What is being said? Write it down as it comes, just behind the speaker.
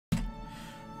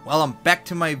Well, I'm back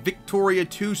to my Victoria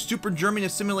 2 Super German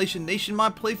Assimilation Nation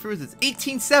Mod playthroughs. It's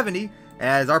 1870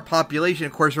 as our population,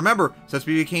 of course, remember, since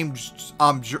we became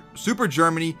Super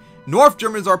Germany, North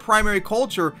German is our primary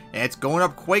culture, and it's going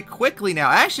up quite quickly now.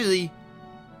 Actually,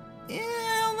 yeah,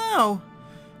 I don't know.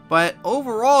 But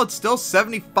overall, it's still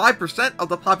 75% of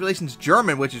the population's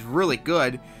German, which is really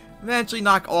good. Eventually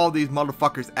knock all these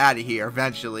motherfuckers out of here,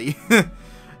 eventually.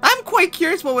 I'm quite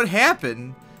curious what would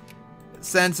happen.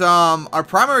 Since our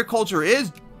primary culture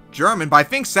is German, but I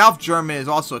think South German is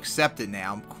also accepted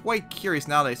now. I'm quite curious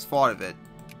now that I thought of it.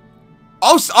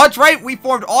 Oh, that's right, we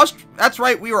formed Austria. That's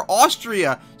right, we were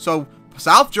Austria. So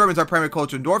South German's our primary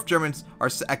culture, North Germans are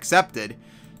accepted.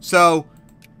 So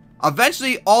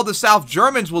eventually all the South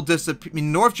Germans will disappear. I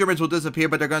mean, North Germans will disappear,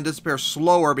 but they're going to disappear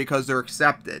slower because they're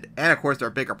accepted. And of course, they're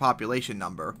a bigger population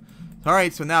number.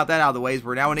 Alright, so now that out of the way,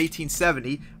 we're now in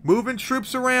 1870, moving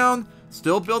troops around,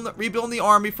 still rebuilding the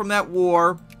army from that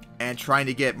war, and trying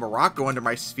to get Morocco under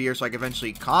my sphere so I can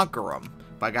eventually conquer them.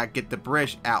 But I gotta get the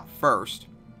British out first.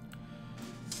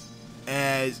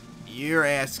 As you're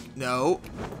asking, no,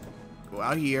 go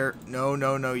out here, no,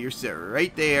 you're sitting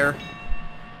right there.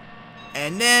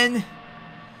 And then,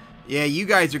 yeah, you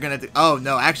guys are gonna, oh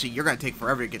no, actually, you're gonna take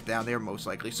forever to get down there most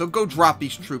likely, so go drop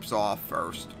these troops off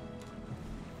first.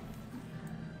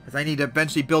 I need to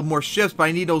eventually build more ships, but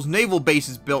I need those naval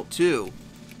bases built too.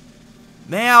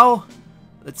 Now,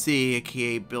 let's see.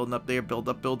 Okay, building up there, build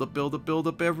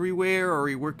up everywhere. Are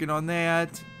we working on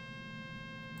that?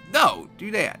 No,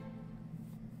 do that.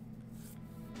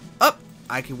 Up,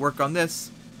 I can work on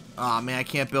this. Aw, man, I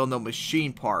can't build no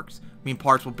machine parks. I mean,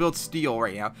 parts. We'll build steel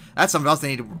right now. That's something else I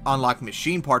need to unlock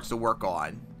machine parts to work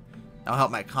on. That'll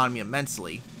help my economy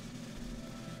immensely.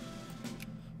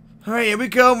 Alright, here we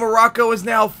go. Morocco is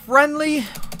now friendly.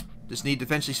 Just need to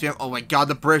eventually spam. Oh my god,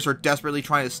 the British are desperately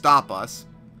trying to stop us.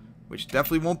 Which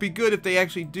definitely won't be good if they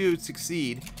actually do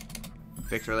succeed.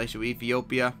 Fix relationship with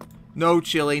Ethiopia. No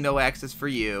Chile, no access for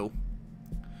you.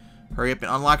 Hurry up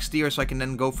and unlock steer so I can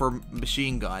then go for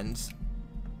machine guns.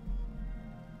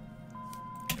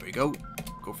 There we go.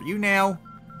 Go for you now.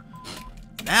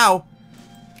 Now,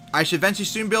 I should eventually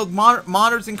soon build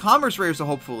monitors and commerce raiders, so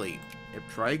hopefully. Yep,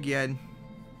 try again.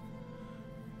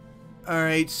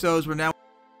 Alright, so as we're now